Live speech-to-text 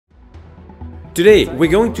Today we're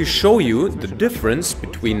going to show you the difference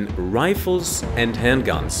between rifles and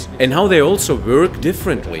handguns and how they also work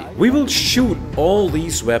differently. We will shoot all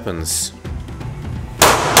these weapons.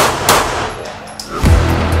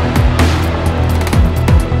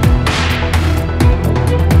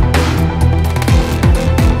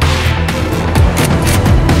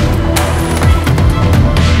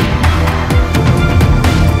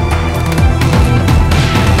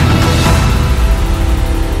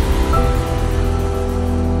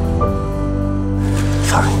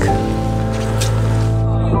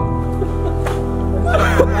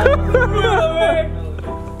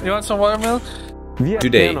 You want some watermelon?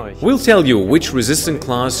 Today, we'll tell you which resistance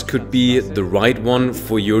class could be the right one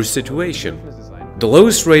for your situation. The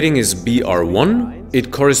lowest rating is BR1.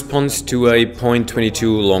 It corresponds to a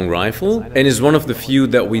 .22 long rifle and is one of the few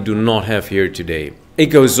that we do not have here today. It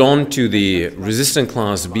goes on to the resistance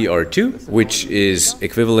class BR2, which is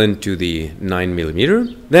equivalent to the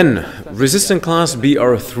 9mm. Then resistance class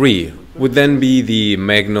BR3 would then be the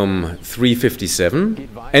Magnum 357,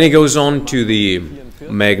 and it goes on to the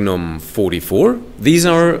Magnum 44. These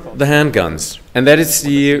are the handguns, and that is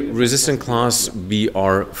the resistance class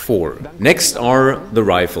BR4. Next are the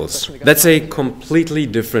rifles. That's a completely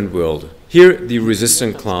different world. Here the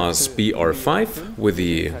resistance class BR5 with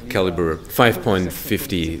the caliber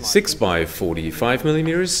 5.56 by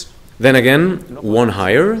 45mm. Then again, one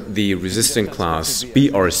higher, the resistance class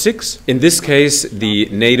BR6, in this case the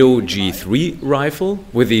NATO G3 rifle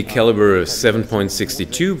with the caliber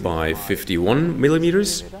 7.62 by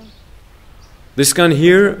 51mm. This gun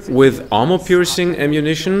here with armor-piercing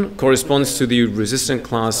ammunition corresponds to the resistance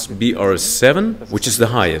class BR7, which is the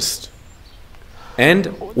highest.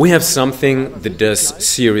 And we have something that does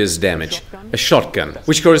serious damage, a shotgun,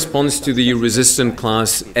 which corresponds to the resistance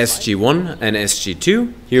class SG1 and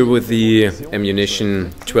SG2, here with the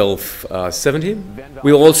ammunition 1270.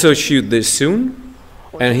 We'll also shoot this soon,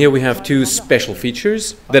 and here we have two special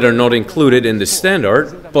features that are not included in the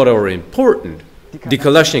standard, but are important. The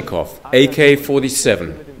Kalashnikov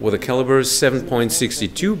AK-47 with a caliber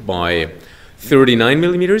 7.62 by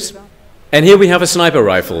 39mm. And here we have a sniper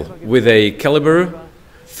rifle with a caliber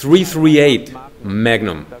 338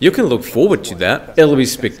 Magnum. You can look forward to that, it'll be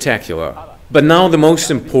spectacular. But now the most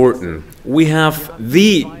important, we have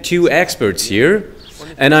the two experts here,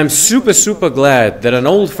 and I'm super glad that an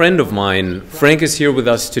old friend of mine, Frank, is here with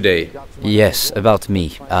us today. Yes, about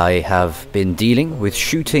me. I have been dealing with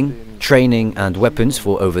shooting, training and weapons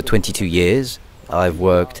for over 22 years. I've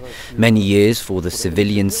worked many years for the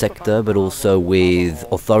civilian sector, but also with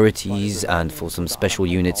authorities and for some special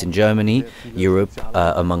units in Germany, Europe,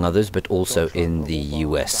 among others, but also in the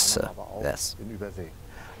US. Yes.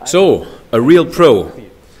 So, a real pro.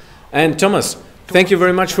 And Thomas, thank you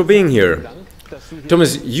very much for being here.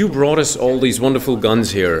 Thomas, you brought us all these wonderful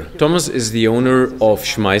guns here. Thomas is the owner of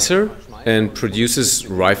Schmeisser and produces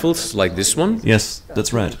rifles like this one. Yes,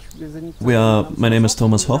 that's right. My name is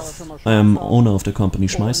Thomas Hoff. I am owner of the company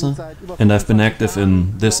Schmeisser, and I've been active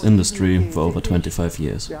in this industry for over 25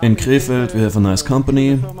 years. In Krefeld we have a nice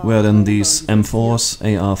company where then these M4s,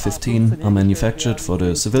 AR-15 are manufactured for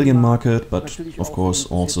the civilian market, but of course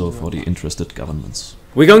also for the interested governments.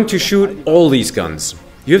 We're going to shoot all these guns.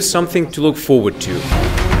 You have something to look forward to.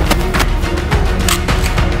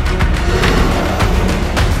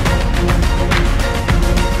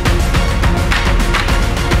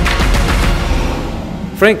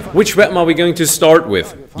 Frank, which weapon are we going to start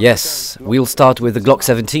with? Yes, we'll start with the Glock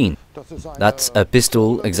 17. That's a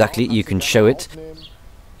pistol, exactly, you can show it.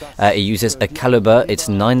 It uses a caliber, it's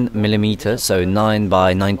 9mm, so 9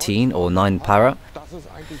 by 19 or 9 para.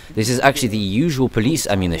 This is actually the usual police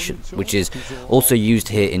ammunition, which is also used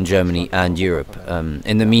here in Germany and Europe.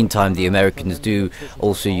 In the meantime, the Americans do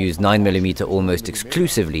also use 9mm almost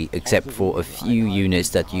exclusively, except for a few units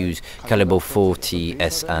that use caliber 40,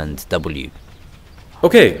 S and W.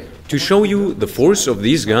 Okay, to show you the force of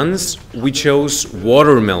these guns, we chose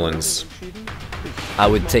watermelons. I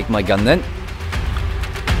would take my gun then.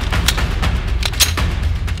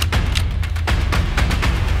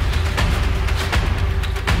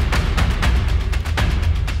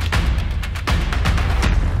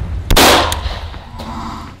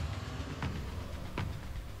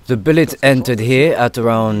 The bullet entered here at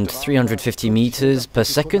around 350 meters per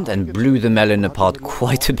second and blew the melon apart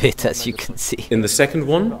quite a bit, as you can see. In the second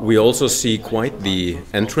one, we also see quite the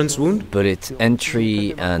entrance wound. Bullet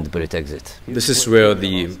entry and bullet exit. This is where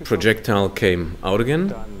the projectile came out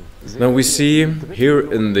again. Now we see here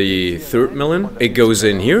in the third melon, it goes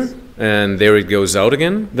in here and there it goes out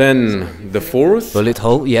again. Then the fourth. Bullet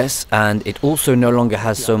hole, yes, and it also no longer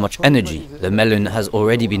has so much energy. The melon has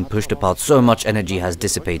already been pushed apart, so much energy has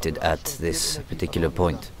dissipated at this particular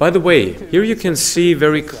point. By the way, here you can see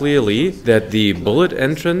very clearly that the bullet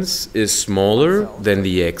entrance is smaller than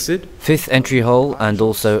the exit. Fifth entry hole and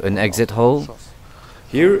also an exit hole.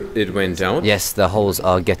 Here it went out. Yes, the holes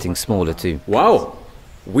are getting smaller too. Wow!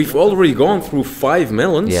 We've already gone through 5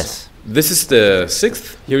 melons. Yes. This is the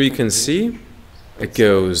 6th. Here you can see it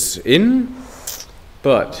goes in,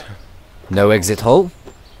 but no exit hole.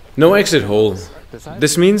 No exit hole.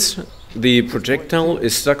 This means the projectile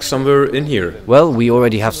is stuck somewhere in here. Well, we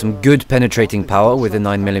already have some good penetrating power with a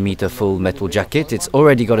 9mm full metal jacket. It's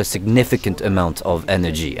already got a significant amount of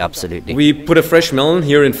energy, absolutely. We put a fresh melon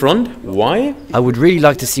here in front. Why? I would really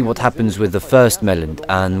like to see what happens with the first melon,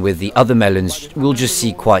 and with the other melons we'll just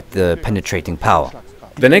see quite the penetrating power.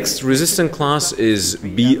 The next resistant class is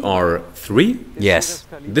BR3. Yes.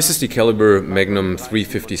 This is the caliber Magnum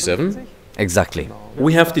 357. Exactly.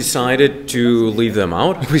 We have decided to leave them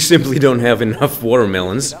out. We simply don't have enough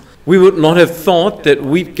watermelons. We would not have thought that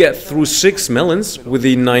we'd get through 6 melons with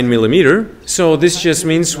the 9mm. So this just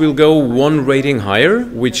means we'll go 1 rating higher,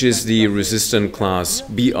 which is the resistant class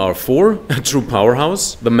BR4, a true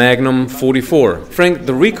powerhouse, the Magnum 44. Frank,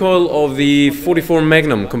 the recoil of the 44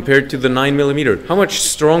 Magnum compared to the 9mm, how much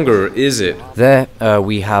stronger is it? There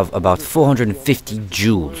we have about 450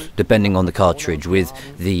 joules, depending on the cartridge, with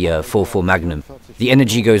the 44 Magnum. The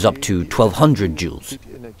energy goes up to 1200 joules.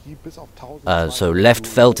 So left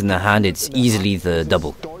felt in the hand, it's easily the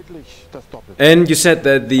double. And you said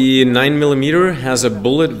that the 9mm has a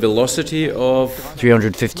bullet velocity of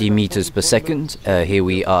 350 meters per second. Here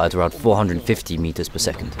we are at around 450 meters per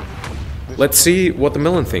second. Let's see what the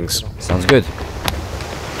melon thinks. Sounds good.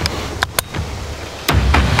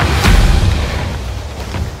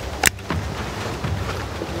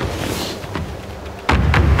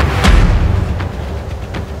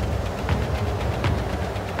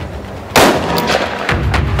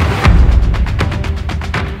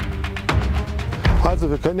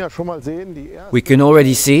 We can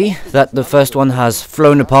already see that the first one has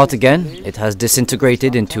flown apart again. It has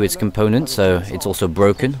disintegrated into its components, so it's also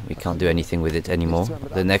broken. We can't do anything with it anymore.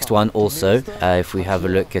 The next one also, if we have a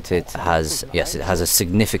look at it, has a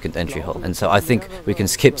significant entry hole. And so I think we can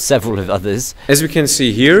skip several of others. As we can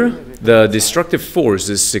see here, the destructive force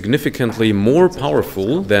is significantly more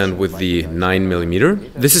powerful than with the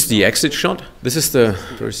 9mm. This is the exit shot. This is the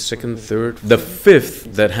first, second, third, the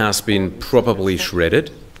 5th that has been properly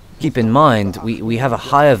shredded. Keep in mind, we have a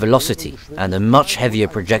higher velocity and a much heavier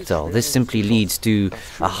projectile. This simply leads to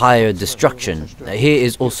a higher destruction. Here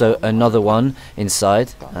is also another one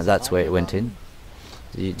inside, and that's where it went in.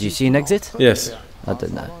 Do you see an exit? Yes. I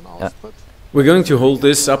don't know. Yeah. We're going to hold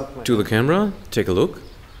this up to the camera. Take a look.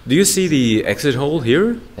 Do you see the exit hole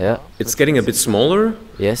here? Yeah. It's getting a bit smaller.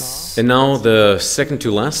 Yes. And now the second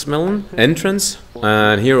to last melon entrance.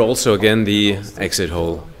 And here also again the exit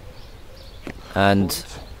hole. And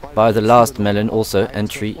by the last melon also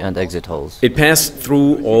entry and exit holes. It passed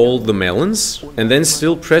through all the melons and then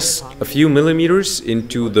still pressed a few millimeters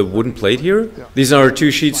into the wooden plate here. These are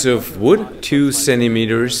 2 sheets of wood, 2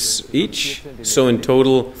 centimeters each, so in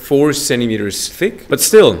total 4 centimeters thick, but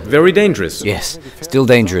still very dangerous. Yes, still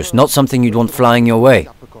dangerous, not something you'd want flying your way.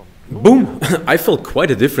 Boom! I felt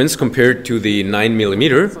quite a difference compared to the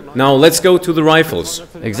 9mm. Now let's go to the rifles.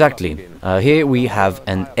 Exactly. Here we have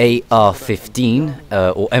an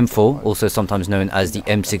AR-15 or M4, also sometimes known as the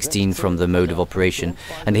M16 from the mode of operation.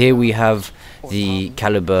 And here we have the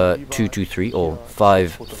caliber 223 or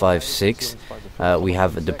 5.56. We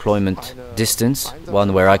have a deployment distance,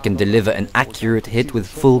 one where I can deliver an accurate hit with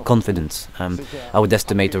full confidence. I would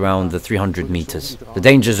estimate around the 300 meters. The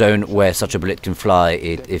danger zone where such a bullet can fly,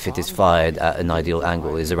 if it is fired at an ideal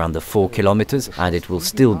angle, is around the 4 kilometers, and it will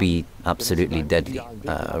still be absolutely deadly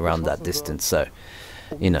around that distance. So,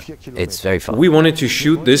 you know, it's very fun. We wanted to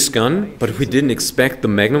shoot this gun, but we didn't expect the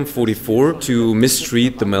Magnum 44 to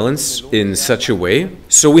mistreat the melons in such a way.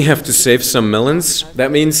 So we have to save some melons.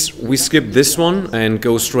 That means we skip this one and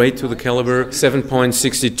go straight to the caliber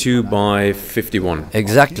 7.62 by 51.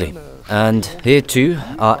 Exactly. And here too,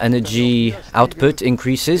 our energy output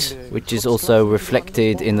increases, which is also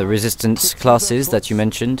reflected in the resistance classes that you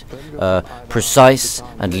mentioned. Precise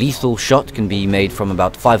and lethal shot can be made from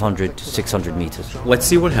about 500 to 600 meters. Let's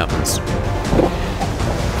see what happens.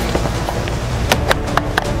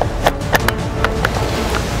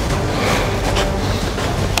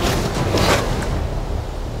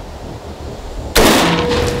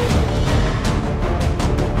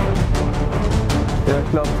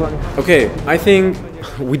 Okay, I think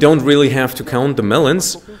we don't really have to count the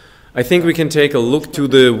melons. I think we can take a look to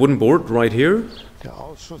the wooden board right here.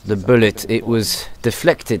 The bullet, it was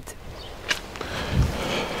deflected.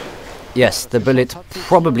 Yes, the bullet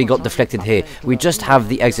probably got deflected here. We just have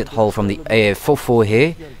the exit hole from the 4.4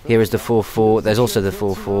 here. Here is the 4.4. There's also the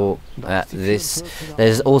 4.4. This.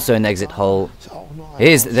 There's also an exit hole.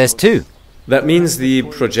 There's two. That means the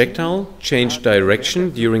projectile changed direction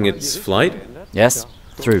during its flight. Yes,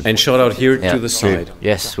 through. And shot out here to the side. Through.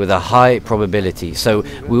 Yes, with a high probability. So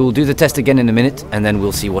we will do the test again in a minute, and then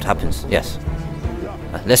we'll see what happens. Yes.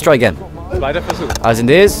 Let's try again. Zweiter Versuch. Eyes and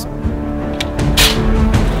ears.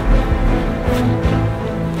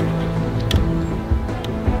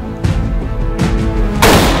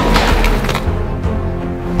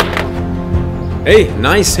 Hey,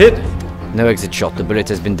 nice hit! No exit shot, the bullet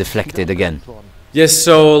has been deflected again. Yes,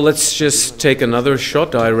 so let's just take another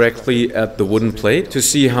shot directly at the wooden plate to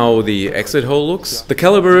see how the exit hole looks. The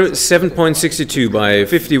caliber 7.62 by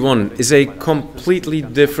 51 is a completely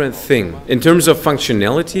different thing. In terms of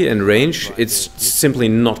functionality and range, it's simply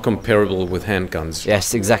not comparable with handguns.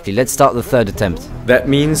 Yes, exactly. Let's start the third attempt. That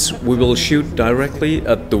means we will shoot directly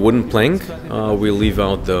at the wooden plank. We'll leave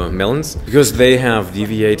out the melons, because they have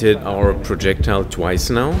deviated our projectile twice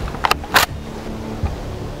now.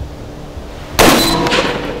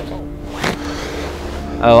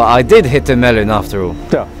 Oh, I did hit the melon after all.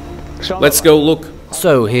 Let's go look.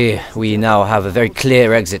 So here we now have a very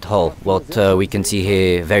clear exit hole. What we can see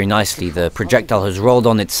here very nicely, the projectile has rolled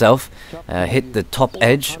on itself, hit the top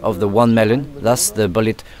edge of the one melon, thus the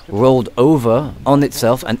bullet rolled over on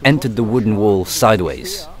itself and entered the wooden wall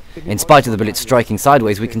sideways. In spite of the bullet striking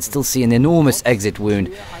sideways, we can still see an enormous exit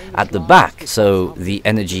wound at the back, so the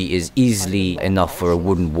energy is easily enough for a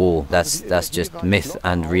wooden wall. That's just myth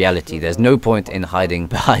and reality. There's no point in hiding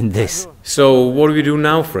behind this. So what do we do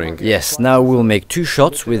now, Frank? Yes, now we'll make two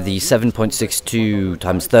shots with the 7.62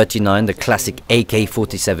 x 39, the classic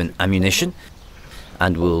AK-47 ammunition,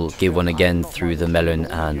 and we'll give one again through the melon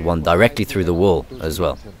and one directly through the wall as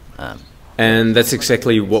well. And that's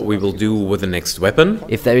exactly what we will do with the next weapon.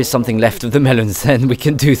 If there is something left of the melons, then we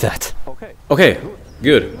can do that. Okay,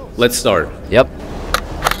 good. Let's start. Yep.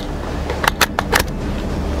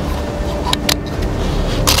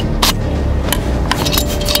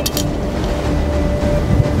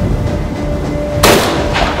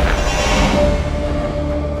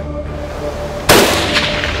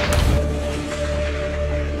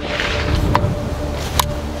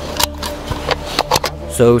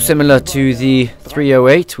 So similar to the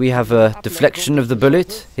 308, we have a deflection of the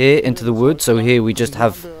bullet here into the wood. So here we just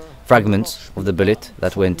have fragments of the bullet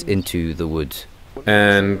that went into the wood.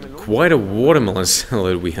 And quite a watermelon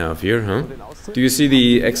salad we have here, huh? Do you see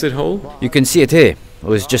the exit hole? You can see it here. It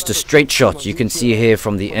was just a straight shot. You can see here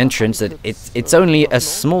from the entrance that it's only a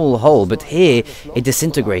small hole, but here it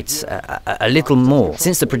disintegrates a little more.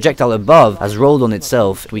 Since the projectile above has rolled on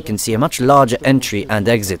itself, we can see a much larger entry and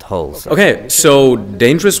exit holes. Okay, so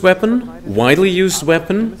dangerous weapon, widely used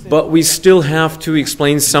weapon, but we still have to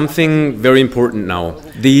explain something very important now.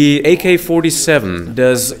 The AK-47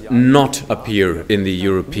 does not appear in the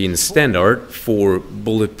European standard for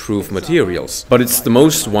bulletproof materials, but it's the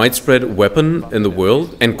most widespread weapon in the world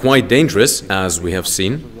and quite dangerous, as we have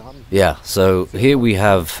seen. Yeah, so here we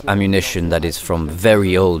have ammunition that is from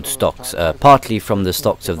very old stocks, partly from the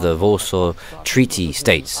stocks of the Warsaw Treaty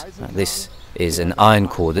states. This is an iron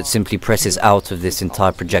core that simply presses out of this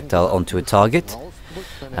entire projectile onto a target,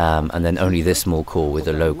 and then only this small core with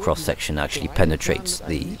a low cross-section actually penetrates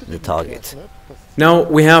the target. Now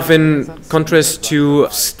we have, in contrast to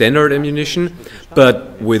standard ammunition,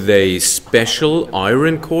 but with a special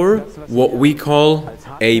iron core, what we call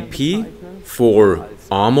AP for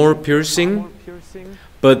armor piercing,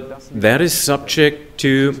 but that is subject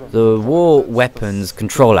to the War Weapons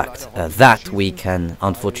Control Act. That we can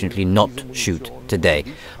unfortunately not shoot today,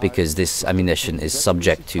 because this ammunition is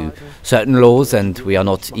subject to certain laws and we are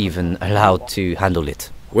not even allowed to handle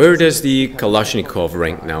it. Where does the Kalashnikov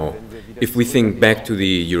rank now? If we think back to the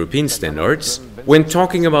European standards, when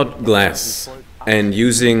talking about glass and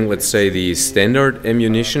using, let's say, the standard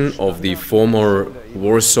ammunition of the former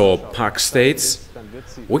Warsaw Pact states,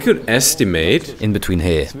 we could estimate in between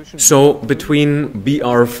here. So between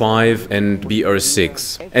BR5 and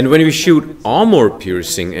BR6. And when we shoot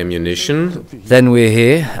armor-piercing ammunition, then we're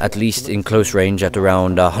here, at least in close range, at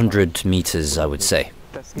around 100 meters, I would say.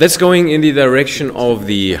 That's going in the direction of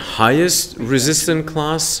the highest resistant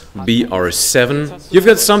class, BR7. You've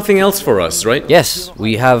got something else for us, right? Yes,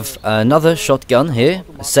 we have another shotgun here,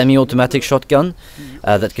 a semi-automatic shotgun,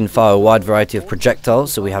 that can fire a wide variety of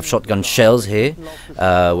projectiles. So we have shotgun shells here,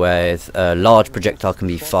 where a large projectile can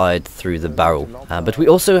be fired through the barrel. But we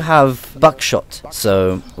also have buckshot.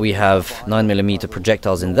 So we have 9mm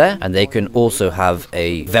projectiles in there, and they can also have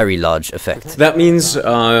a very large effect. That means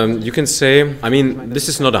you can say, I mean, this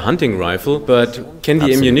is not a hunting rifle, but can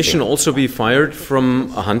the ammunition also be fired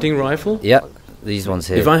from a hunting rifle? Yeah. These ones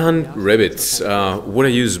here. If I hunt rabbits, would I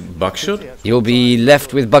use buckshot? You'll be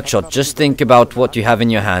left with buckshot. Just think about what you have in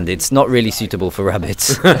your hand. It's not really suitable for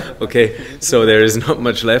rabbits. Okay, so there is not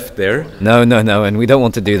much left there. No, and we don't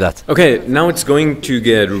want to do that. Okay, now it's going to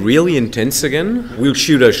get really intense again. We'll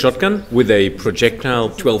shoot a shotgun with a projectile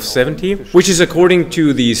 1270, which is according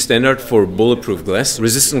to the standard for bulletproof glass,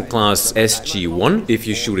 resistant class SG1 if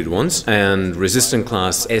you shoot it once, and resistant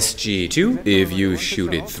class SG2 if you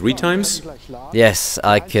shoot it 3 times. Yes,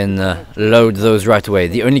 I can load those right away.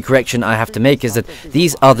 The only correction I have to make is that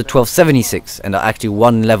these are the 1276 and are actually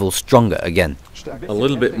 1 level stronger again. A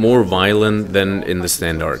little bit more violent than in the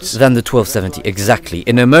standards. Than the 1270, exactly.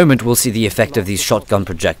 In a moment we'll see the effect of these shotgun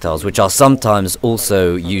projectiles, which are sometimes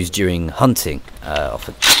also used during hunting.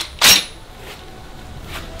 Often.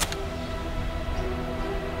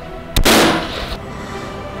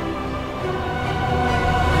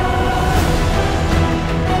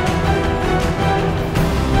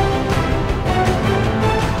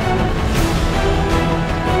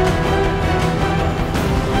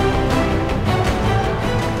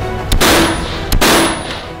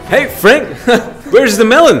 Hey Frank, where's the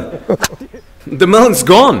melon? The melon's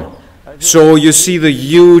gone. So you see the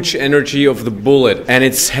huge energy of the bullet, and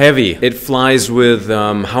it's heavy. It flies with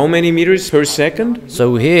how many meters per second?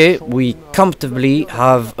 So here we comfortably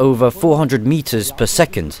have over 400 meters per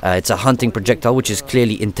second. It's a hunting projectile which is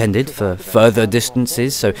clearly intended for further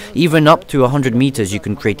distances, so even up to 100 meters you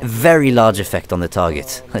can create a very large effect on the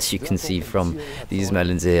target, as you can see from these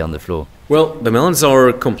melons here on the floor. Well, the melons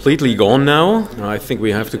are completely gone now. I think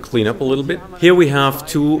we have to clean up a little bit. Here we have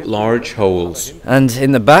 2 large holes. And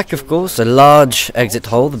in the back, of course, a large exit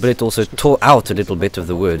hole. The bullet also tore out a little bit of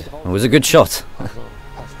the wood. It was a good shot.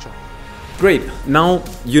 Great, now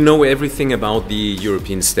you know everything about the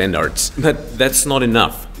European standards, but that's not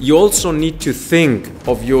enough. You also need to think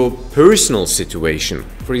of your personal situation.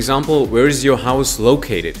 For example, where is your house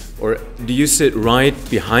located? Or do you sit right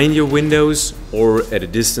behind your windows or at a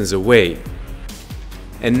distance away?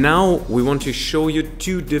 And now we want to show you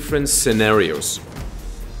 2 different scenarios.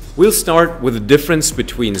 We'll start with the difference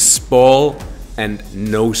between spall and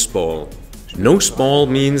no spall. No spall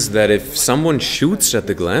means that if someone shoots at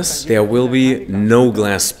the glass, there will be no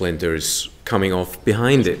glass splinters coming off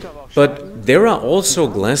behind it. But there are also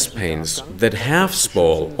glass panes that have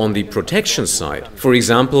spall on the protection side. For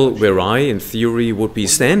example, where I, in theory, would be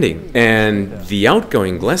standing. And the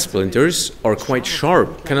outgoing glass splinters are quite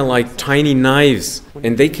sharp, kind of like tiny knives.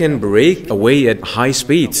 And they can break away at high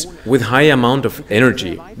speeds with high amount of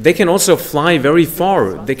energy. They can also fly very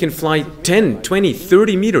far. They can fly 10, 20,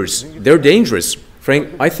 30 meters. They're dangerous. Frank,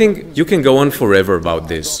 I think you can go on forever about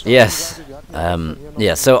this. Yes.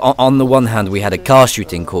 So on the one hand we had a car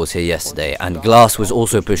shooting course here yesterday, and glass was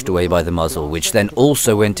also pushed away by the muzzle, which then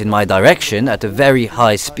also went in my direction at a very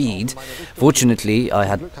high speed. Fortunately I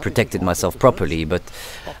had protected myself properly, but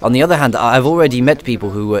on the other hand I've already met people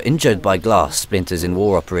who were injured by glass splinters in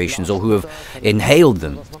war operations, or who have inhaled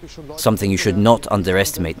them, something you should not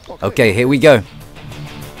underestimate. Okay, here we go.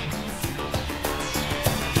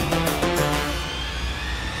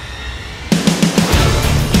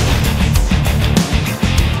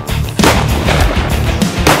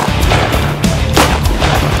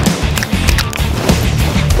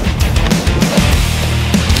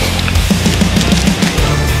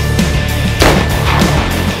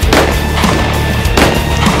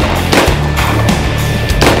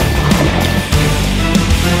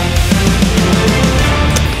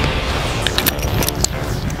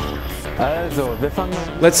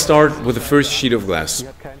 Let's start with the first sheet of glass.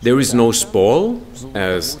 There is no spall,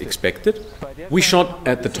 as expected. We shot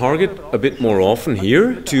at the target a bit more often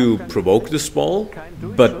here to provoke the spall,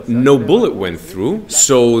 but no bullet went through,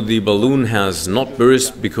 so the balloon has not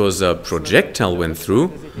burst because a projectile went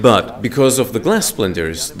through, but because of the glass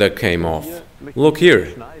splinters that came off. Look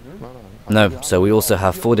here. No, so we also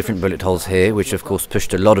have 4 different bullet holes here, which of course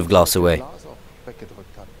pushed a lot of glass away.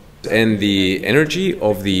 And the energy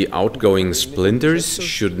of the outgoing splinters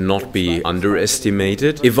should not be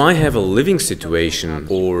underestimated. If I have a living situation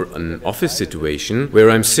or an office situation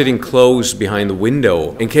where I'm sitting close behind the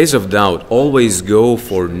window, in case of doubt, always go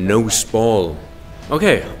for no spall.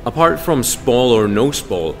 Okay, apart from spall or no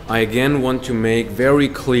spall, I again want to make very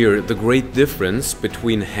clear the great difference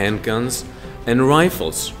between handguns, and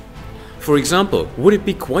rifles. For example, would it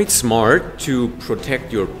be quite smart to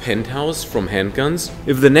protect your penthouse from handguns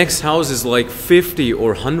if the next house is like 50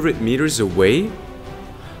 or 100 meters away?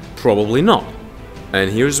 Probably not.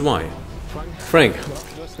 And here's why. Frank,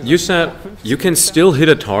 you said you can still hit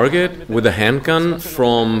a target with a handgun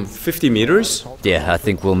from 50 meters? Yeah, I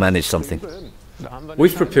think we'll manage something.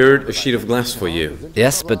 We've prepared a sheet of glass for you.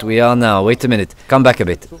 Yes, but we are now, wait a minute, come back a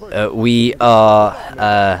bit. We are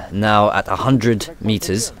now at 100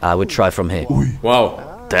 meters. I would try from here.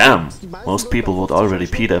 Wow. Damn, most people would already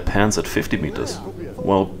pee their pants at 50 meters.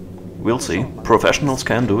 Well, we'll see. Professionals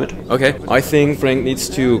can do it. Okay, I think Frank needs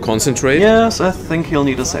to concentrate. Yes, I think he'll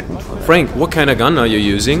need a second. Frank, what kind of gun are you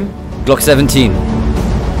using? Glock 17.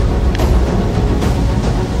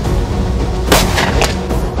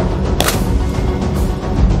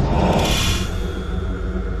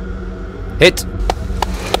 Hit!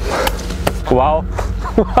 Wow.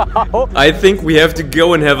 I think we have to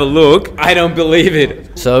go and have a look. I don't believe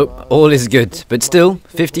it. So, all is good. But still,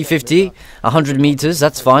 50-50, 100 meters,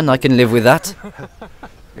 that's fine, I can live with that.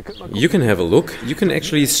 You can have a look. You can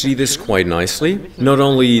actually see this quite nicely. Not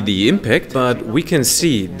only the impact, but we can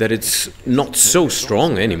see that it's not so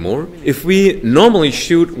strong anymore. If we normally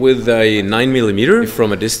shoot with a 9mm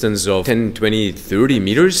from a distance of 10, 20, 30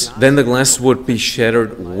 meters, then the glass would be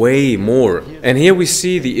shattered way more. And here we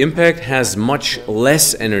see the impact has much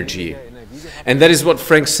less energy. And that is what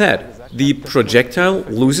Frank said. The projectile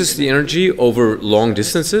loses the energy over long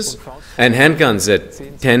distances, and handguns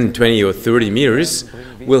at 10, 20 or 30 meters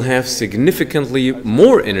will have significantly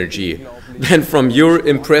more energy than from your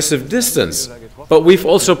impressive distance. But we've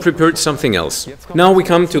also prepared something else. Now we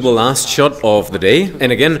come to the last shot of the day,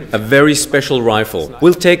 and again, a very special rifle.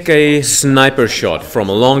 We'll take a sniper shot from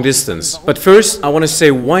a long distance. But first, I want to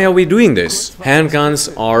say, why are we doing this?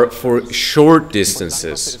 Handguns are for short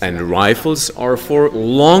distances, and rifles are for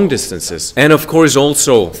long distances. And of course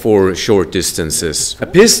also for short distances. A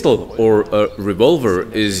pistol or a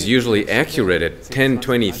revolver is usually accurate at 10,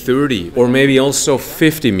 20, 30, or maybe also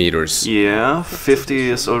 50 meters. Yeah, 50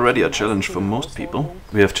 is already a challenge for most people.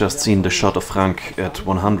 We have just seen the shot of Frank at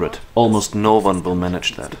 100. Almost no one will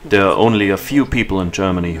manage that. There are only a few people in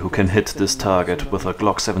Germany who can hit this target with a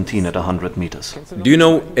Glock 17 at 100 meters. Do you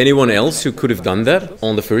know anyone else who could have done that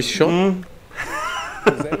on the first shot?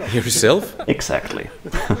 Yourself? Exactly.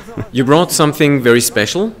 You brought something very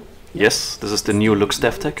special? Yes, this is the new Lux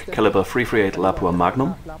DevTech caliber 338 Lapua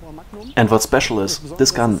Magnum. And what's special is, this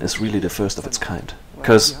gun is really the first of its kind.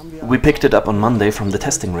 Because we picked it up on Monday from the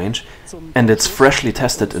testing range, and it's freshly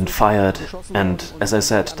tested and fired, and as I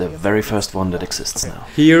said, the very first one that exists now.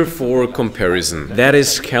 Here for comparison, that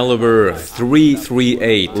is caliber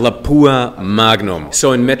 338 Lapua Magnum.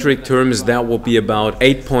 So in metric terms that will be about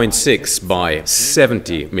 8.6 by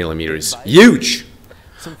 70 millimeters. Huge!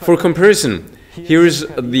 For comparison, here's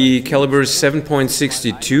the caliber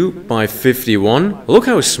 7.62 by 51. Look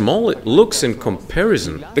how small it looks in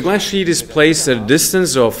comparison. The glass sheet is placed at a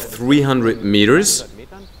distance of 300 meters.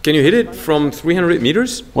 Can you hit it from 300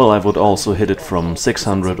 meters? Well, I would also hit it from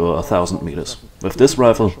 600 or 1000 meters. With this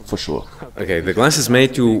rifle, for sure. Okay, the glass is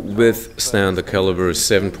made to withstand the caliber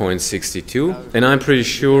 7.62, and I'm pretty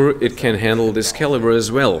sure it can handle this caliber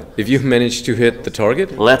as well. If you manage to hit the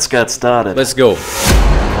target, let's get started. Let's go.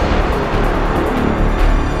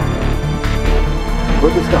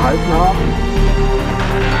 Wird es gehalten haben?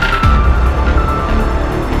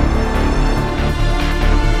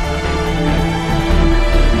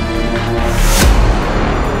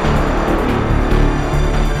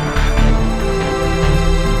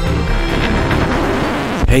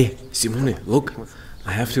 Hey, Simone, look,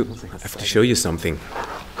 I have to show you something.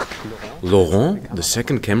 Laurent, the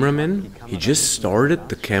second cameraman, he just started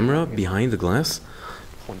the camera behind the glass,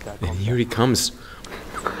 and here he comes.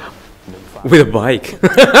 With a bike.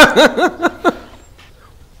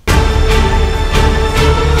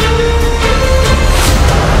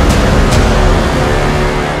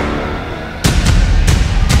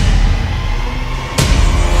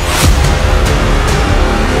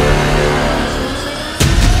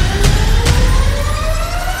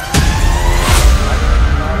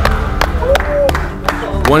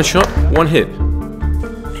 One shot, one hit.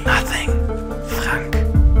 Nothing. Frank.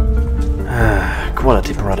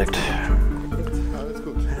 Quality product.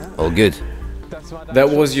 All good. That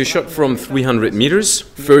was your shot from 300 meters.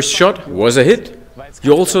 First shot was a hit.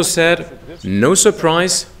 You also said, no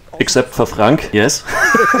surprise, Except for Frank, yes.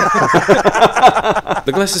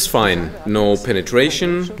 The glass is fine. No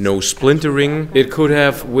penetration, no splintering. It could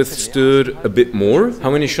have withstood a bit more.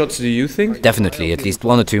 How many shots do you think? Definitely, at least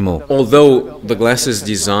 1 or 2 more. Although the glass is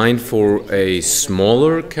designed for a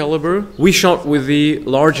smaller caliber, we shot with the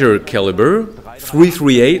larger caliber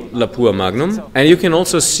 338 Lapua Magnum, and you can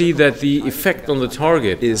also see that the effect on the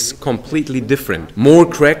target is completely different. More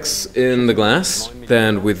cracks in the glass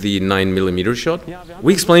than with the 9mm shot.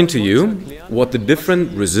 We explained to you what the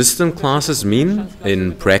different resistance classes mean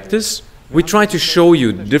in practice. We try to show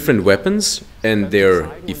you different weapons and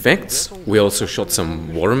their effects. We also shot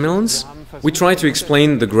some watermelons. We try to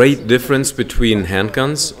explain the great difference between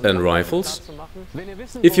handguns and rifles.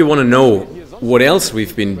 If you want to know what else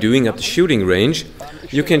we've been doing at the shooting range,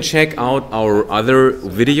 you can check out our other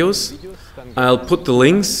videos. I'll put the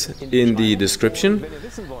links in the description.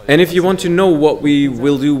 And if you want to know what we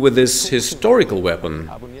will do with this historical weapon,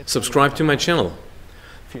 subscribe to my channel.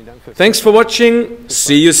 Thanks for watching.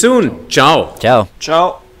 See you soon. Ciao. Ciao.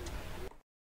 Ciao.